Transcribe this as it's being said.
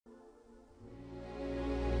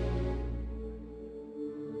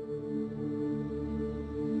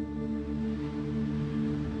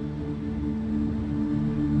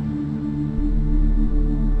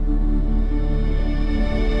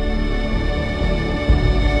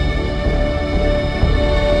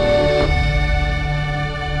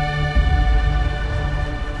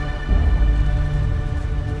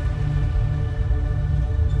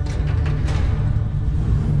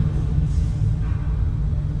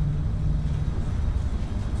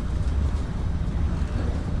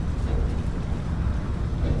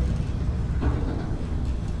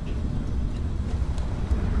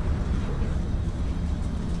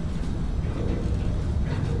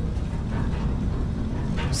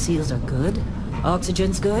Seals are good.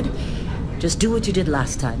 Oxygen's good. Just do what you did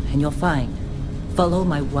last time, and you're fine. Follow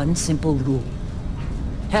my one simple rule.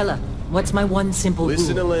 Hella, what's my one simple rule?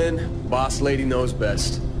 Listen to Lynn. Boss lady knows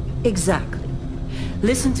best. Exactly.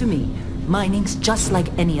 Listen to me. Mining's just like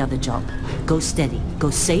any other job. Go steady, go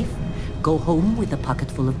safe, go home with a pocket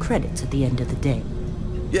full of credits at the end of the day.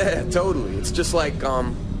 Yeah, totally. It's just like,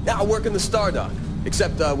 I work in the Stardock.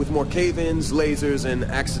 Except, with more cave-ins, lasers, and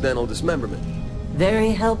accidental dismemberment.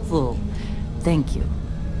 Very helpful. Thank you.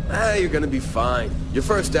 You're gonna be fine. Your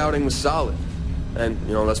first outing was solid. And,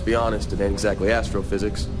 let's be honest, it ain't exactly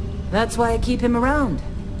astrophysics. That's why I keep him around.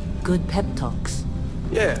 Good pep talks.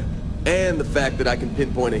 Yeah, and the fact that I can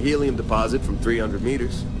pinpoint a helium deposit from 300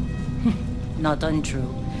 meters. Not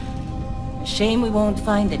untrue. Shame we won't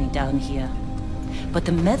find any down here. But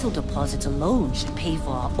the metal deposits alone should pay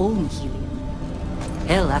for our own helium.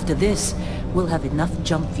 Hell, after this, we'll have enough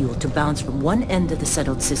jump fuel to bounce from one end of the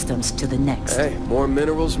settled systems to the next. Hey, more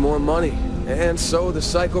minerals, more money. And so the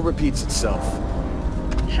cycle repeats itself.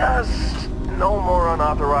 Just no more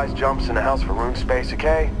unauthorized jumps in the house for room space,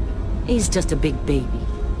 okay? He's just a big baby.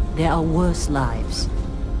 There are worse lives.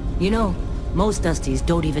 You know, most Dusties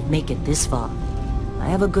don't even make it this far. I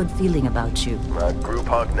have a good feeling about you. A group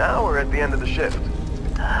hug now or at the end of the shift?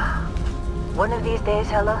 One of these days,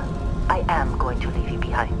 Hella, I am going to leave you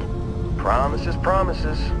behind. Promises,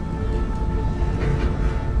 promises.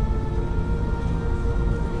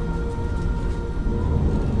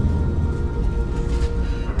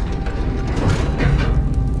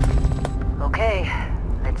 Okay,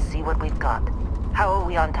 let's see what we've got. How are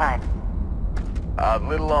we on time? A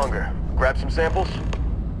little longer. Grab some samples?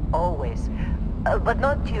 Always. But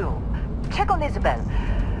not you. Check on Isabel.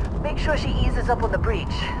 Make sure she eases up on the breach.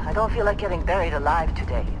 I don't feel like getting buried alive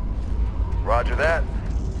today. Roger that.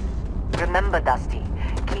 Remember, Dusty,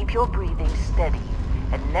 keep your breathing steady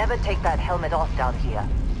and never take that helmet off down here.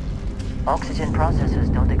 Oxygen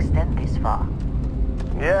processors don't extend this far.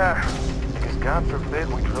 Yeah, because God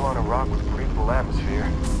forbid we drill on a rock with breathable atmosphere.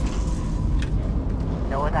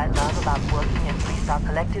 Know what I love about working in Freestar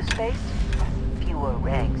Collective space? Fewer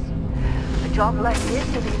regs. A job like this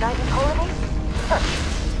in the United Colonies?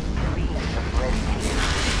 Dreams of red tape.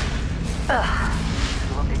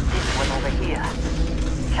 Look at this one over here.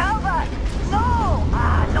 Calvert! No!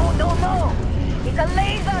 No! It's a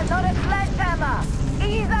laser, not a sledgehammer!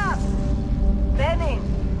 Ease up! Benning,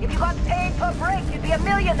 if you got paid per break, you'd be a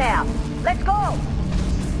millionaire. Let's go!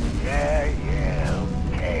 Yeah,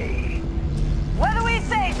 okay. What do we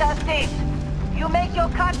say, Dusty? You make your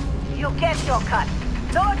cut, you get your cut.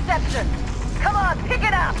 No exceptions. Come on, pick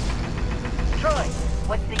it up! Troy,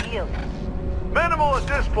 what's the yield? Minimal at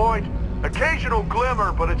this point. Occasional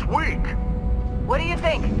glimmer, but it's weak. What do you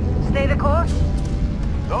think? Stay the course?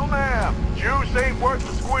 No, ma'am. Juice ain't worth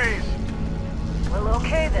the squeeze. Well,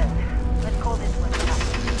 okay then. Let's call this one done.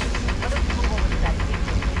 Let us move over to that big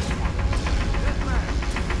Yes, ma'am.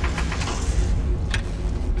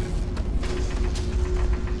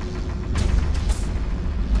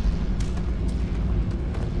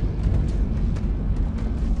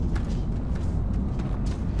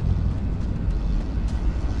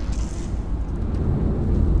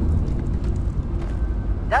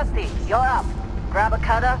 Dusty, you're up. Grab a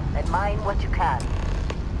cutter and mine what you can.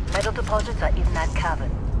 Metal deposits are in that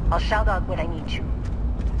cavern. I'll shout out when I need you.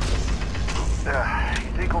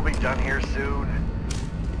 You think we'll be done here soon?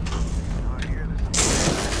 I hear this.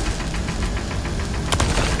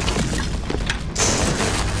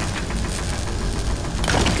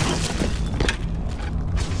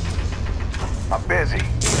 I'm busy.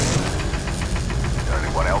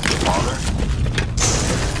 Anyone else bother?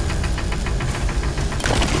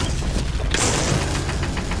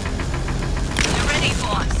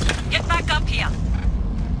 Get back up here.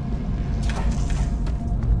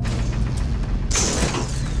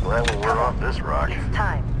 Well, we're off this rock. It's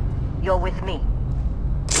time. You're with me.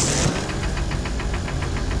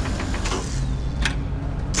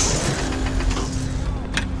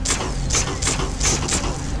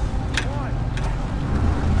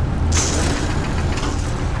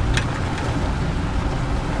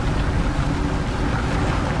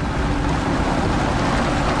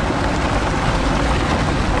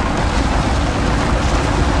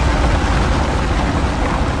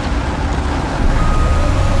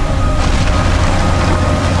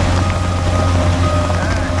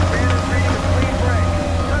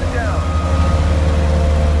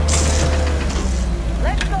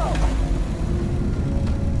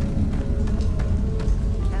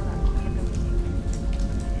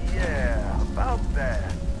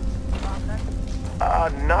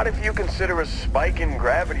 Not if you consider a spike in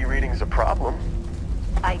gravity readings a problem.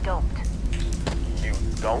 I don't. You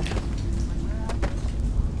don't?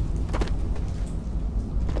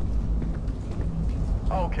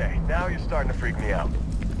 Okay, now you're starting to freak me out.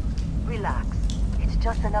 Relax. It's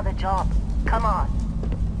just another job. Come on.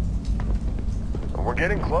 We're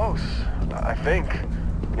getting close, I think.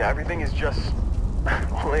 Yeah, everything is just...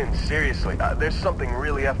 Well, Lynn, seriously, there's something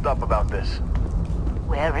really effed up about this.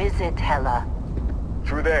 Where is it, Hella?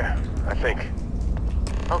 Through there, I think.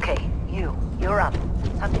 Okay, you're up.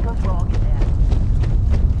 Something goes wrong in there.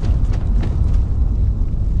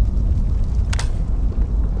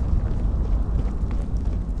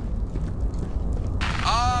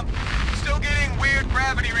 Still getting weird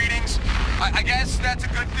gravity readings. I guess that's a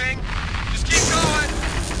good thing. Just keep going.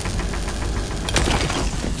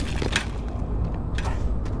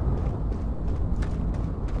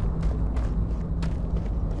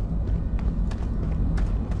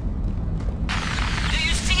 Do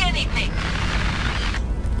you see anything?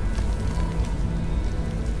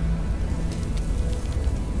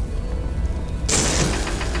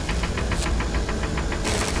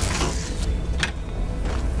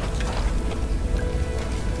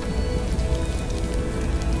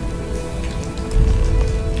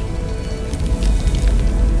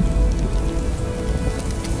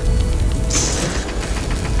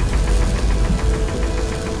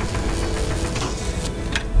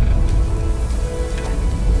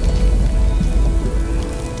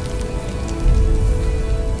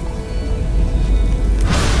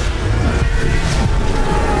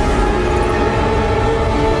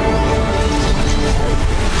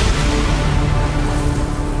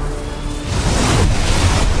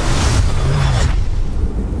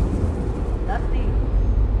 Dusty,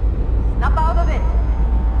 snap out of it.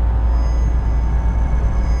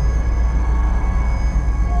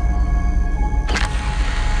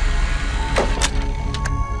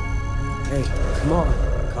 Hey, come on.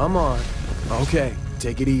 Come on. Okay,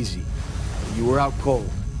 take it easy. You were out cold.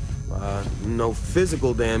 No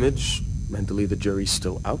physical damage. Mentally, the jury's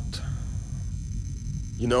still out.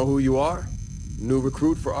 You know who you are? New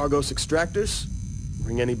recruit for Argos Extractors?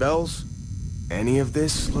 Ring any bells? Any of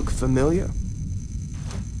this look familiar?